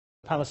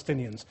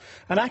Palestinians.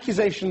 An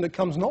accusation that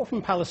comes not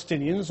from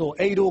Palestinians or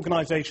aid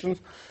organisations,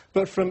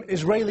 but from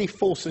Israeli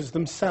forces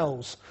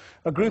themselves.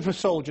 A group of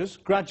soldiers,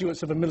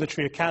 graduates of a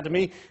military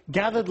academy,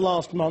 gathered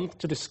last month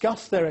to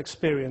discuss their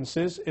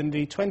experiences in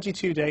the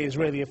 22-day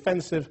Israeli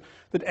offensive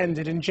that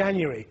ended in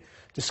January.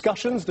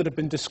 Discussions that have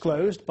been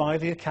disclosed by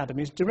the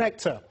Academy's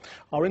director.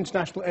 Our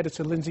international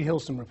editor, Lindsay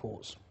Hilson,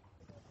 reports.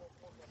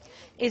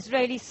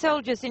 Israeli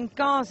soldiers in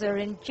Gaza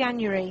in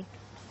January.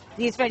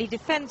 The Israeli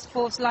Defense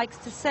Force likes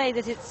to say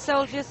that its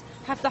soldiers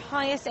have the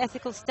highest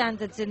ethical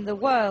standards in the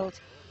world.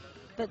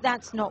 But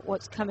that's not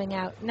what's coming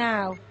out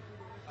now.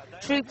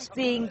 Troops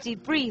being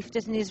debriefed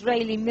at an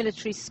Israeli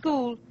military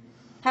school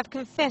have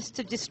confessed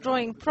to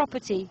destroying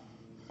property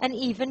and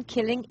even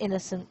killing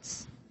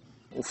innocents.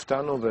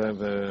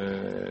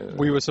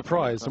 We were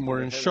surprised and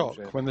were in shock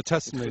when the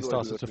testimony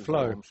started to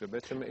flow.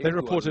 They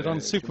reported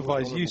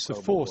unsupervised use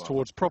of force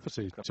towards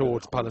property,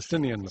 towards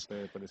Palestinians.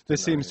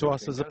 This seems to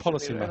us as a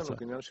policy matter,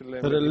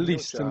 that at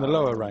least in the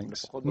lower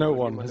ranks, no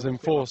one has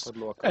enforced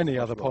any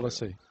other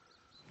policy.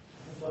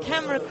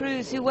 Camera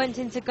crews who went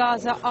into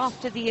Gaza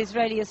after the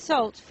Israeli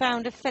assault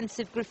found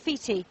offensive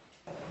graffiti.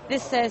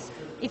 This says,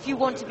 if you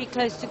want to be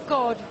close to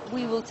God,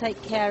 we will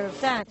take care of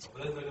that.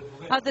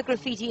 Other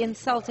graffiti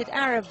insulted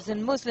Arabs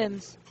and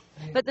Muslims.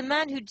 But the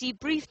man who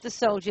debriefed the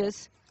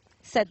soldiers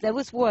said there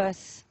was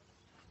worse.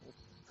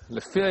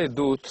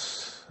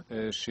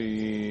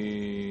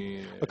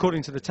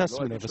 According to the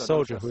testimony of a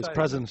soldier who was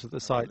present at the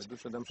site,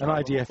 an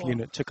IDF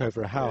unit took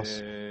over a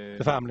house.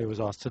 The family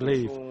was asked to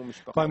leave.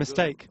 By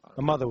mistake,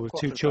 a mother with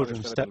two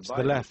children stepped to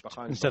the left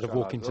instead of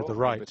walking to the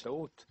right.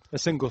 A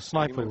single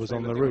sniper was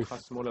on the roof.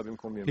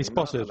 He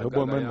spotted a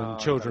woman and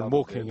children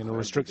walking in a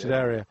restricted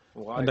area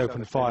and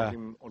opened fire.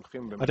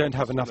 I don't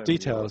have enough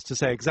details to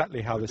say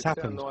exactly how this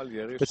happened,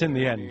 but in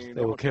the end,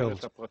 they were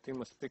killed.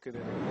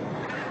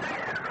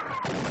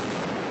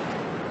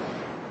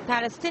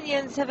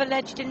 Palestinians have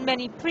alleged in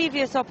many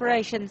previous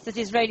operations that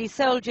Israeli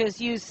soldiers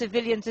use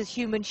civilians as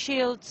human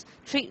shields,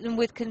 treat them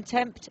with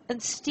contempt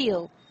and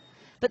steal.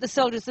 But the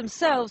soldiers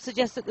themselves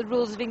suggest that the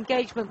rules of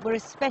engagement were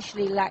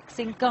especially lax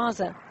in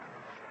Gaza.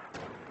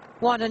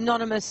 One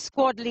anonymous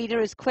squad leader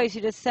is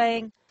quoted as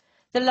saying,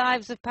 "The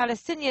lives of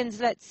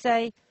Palestinians, let's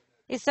say,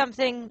 is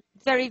something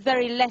very,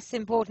 very less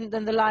important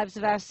than the lives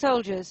of our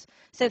soldiers.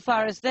 So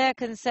far as they're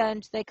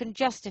concerned, they can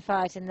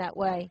justify it in that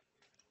way."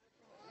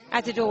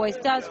 As it always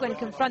does when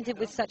confronted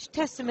with such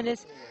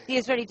testimonies, the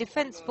Israeli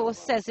Defense Force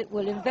says it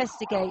will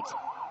investigate.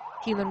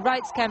 Human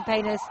rights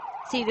campaigners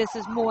see this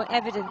as more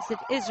evidence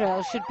that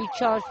Israel should be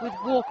charged with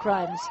war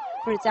crimes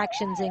for its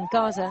actions in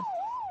Gaza.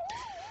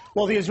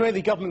 Well, the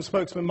Israeli government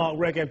spokesman Mark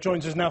Regev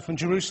joins us now from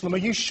Jerusalem. Are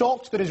you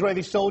shocked that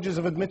Israeli soldiers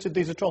have admitted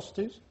these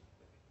atrocities?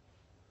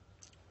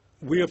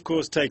 We, of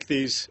course, take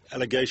these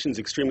allegations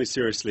extremely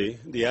seriously.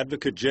 The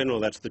Advocate General,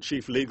 that's the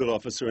chief legal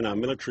officer in our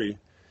military,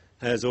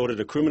 has ordered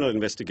a criminal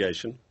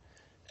investigation,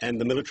 and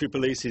the military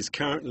police is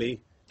currently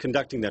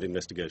conducting that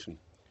investigation.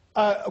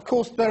 Of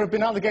course, there have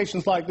been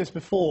allegations like this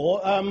before.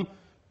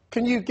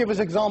 Can you give us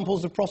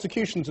examples of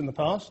prosecutions in the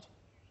past?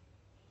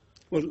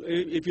 Well,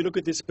 if you look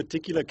at this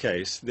particular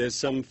case, there's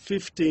some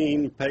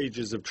 15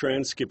 pages of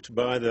transcript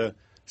by the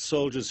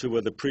soldiers who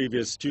were the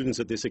previous students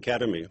at this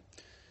academy.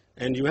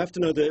 And you have to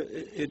know that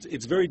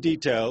it's very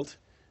detailed.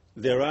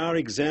 There are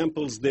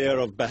examples there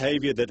of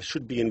behavior that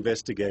should be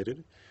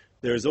investigated.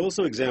 There is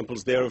also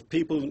examples there of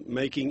people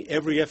making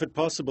every effort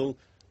possible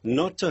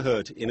not to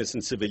hurt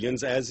innocent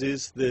civilians, as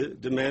is the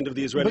demand of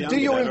the Israeli army. But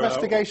do your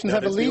investigations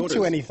ever lead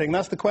to anything?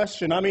 That's the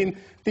question. I mean,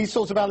 these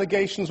sorts of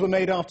allegations were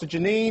made after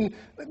Jenin.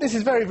 This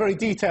is very, very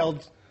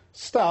detailed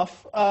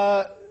stuff.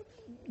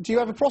 Do you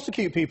ever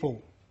prosecute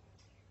people?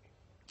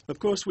 Of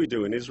course we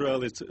do. In Israel,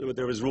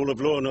 there is rule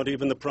of law. Not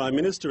even the Prime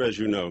Minister, as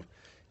you know,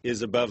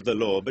 is above the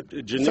law. But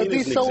Jenin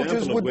is an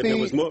example of where there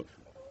was more...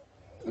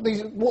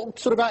 What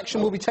sort of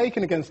action will be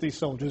taken against these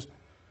soldiers?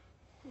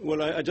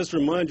 Well, I just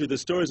remind you, the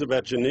stories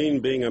about Jenin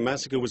being a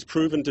massacre was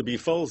proven to be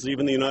false.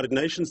 Even the United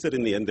Nations said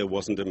in the end there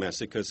wasn't a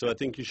massacre. So I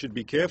think you should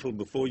be careful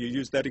before you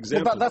use that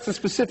example. Well, that's a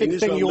specific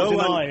thing you're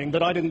denying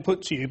that I didn't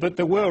put to you, but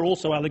there were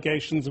also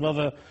allegations of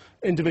other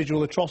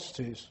individual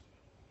atrocities.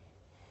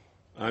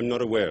 I'm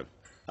not aware.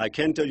 I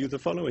can tell you the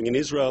following. In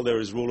Israel, there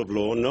is rule of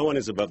law. No one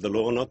is above the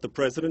law, not the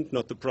president,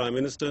 not the prime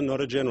minister,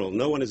 not a general.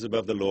 No one is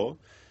above the law.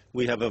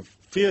 We have a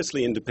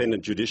fiercely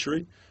independent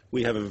judiciary.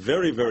 We have a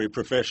very, very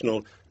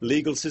professional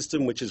legal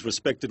system which is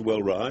respected well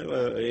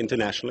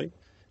internationally.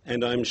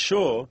 And I'm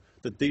sure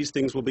that these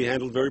things will be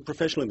handled very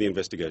professionally in the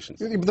investigations.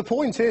 The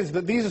point is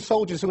that these are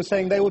soldiers who are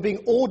saying they were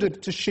being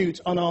ordered to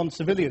shoot unarmed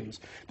civilians.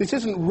 This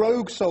isn't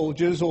rogue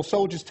soldiers or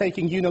soldiers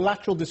taking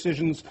unilateral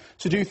decisions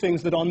to do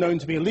things that are known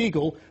to be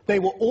illegal. They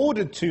were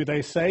ordered to,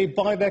 they say,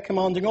 by their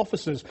commanding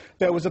officers.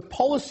 There was a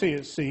policy,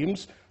 it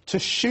seems, to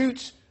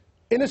shoot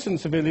innocent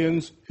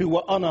civilians who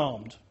were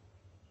unarmed.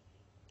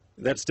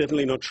 That's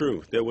definitely not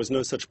true. There was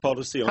no such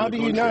policy. How do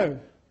you know?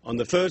 On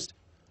the first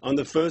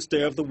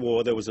day of the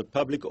war, there was a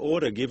public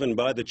order given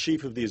by the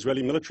chief of the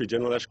Israeli military,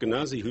 General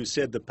Ashkenazi, who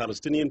said the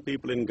Palestinian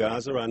people in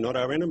Gaza are not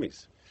our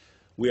enemies.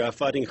 We are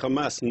fighting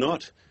Hamas,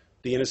 not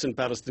the innocent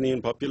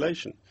Palestinian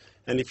population.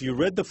 And if you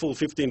read the full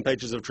 15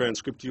 pages of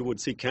transcript, you would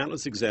see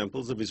countless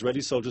examples of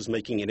Israeli soldiers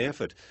making an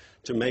effort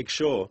to make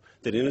sure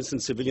that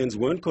innocent civilians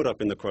weren't caught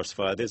up in the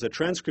crossfire. There's a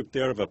transcript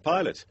there of a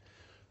pilot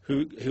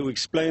who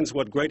explains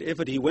what great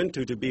effort he went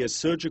to be as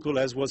surgical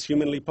as was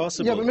humanly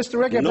possible. Yeah, but Mr.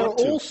 Regev,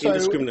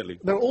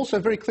 there are also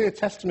very clear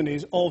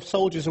testimonies of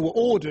soldiers who were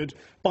ordered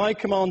by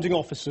commanding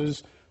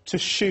officers to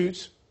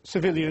shoot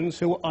civilians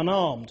who were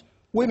unarmed.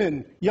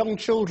 Women, young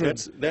children.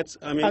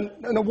 I mean,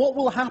 and what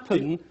will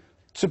happen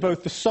to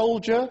both the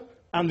soldier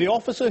and the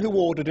officer who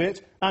ordered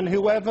it and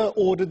whoever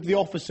ordered the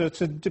officer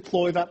to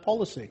deploy that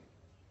policy?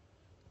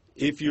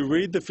 If you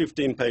read the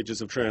 15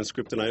 pages of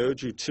transcript, and I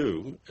urge you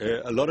to,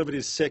 a lot of it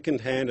is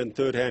second-hand and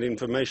third-hand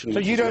information. So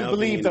which you is don't now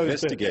believe being those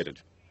investigated.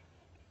 bits?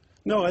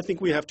 No, I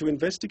think we have to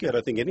investigate.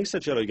 I think any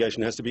such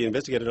allegation has to be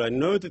investigated. I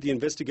know that the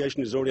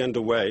investigation is already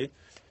underway,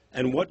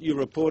 and what you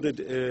reported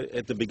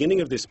at the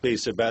beginning of this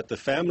piece about the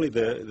family,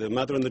 the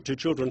mother and the two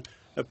children,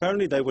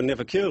 apparently they were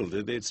never killed.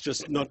 It's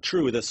just not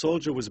true. The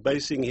soldier was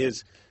basing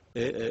his...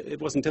 it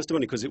wasn't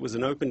testimony because it was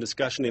an open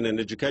discussion in an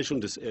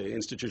educational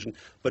institution,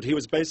 but he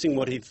was basing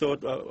what he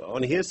thought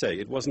on hearsay.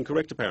 It wasn't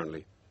correct,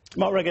 apparently.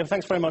 Mark Regev,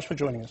 thanks very much for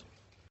joining us.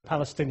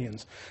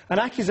 Palestinians. An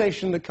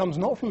accusation that comes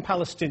not from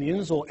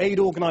Palestinians or aid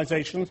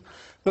organisations,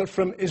 but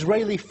from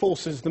Israeli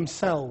forces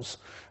themselves.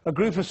 A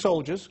group of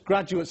soldiers,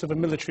 graduates of a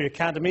military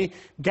academy,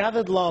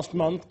 gathered last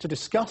month to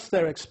discuss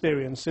their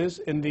experiences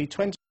in the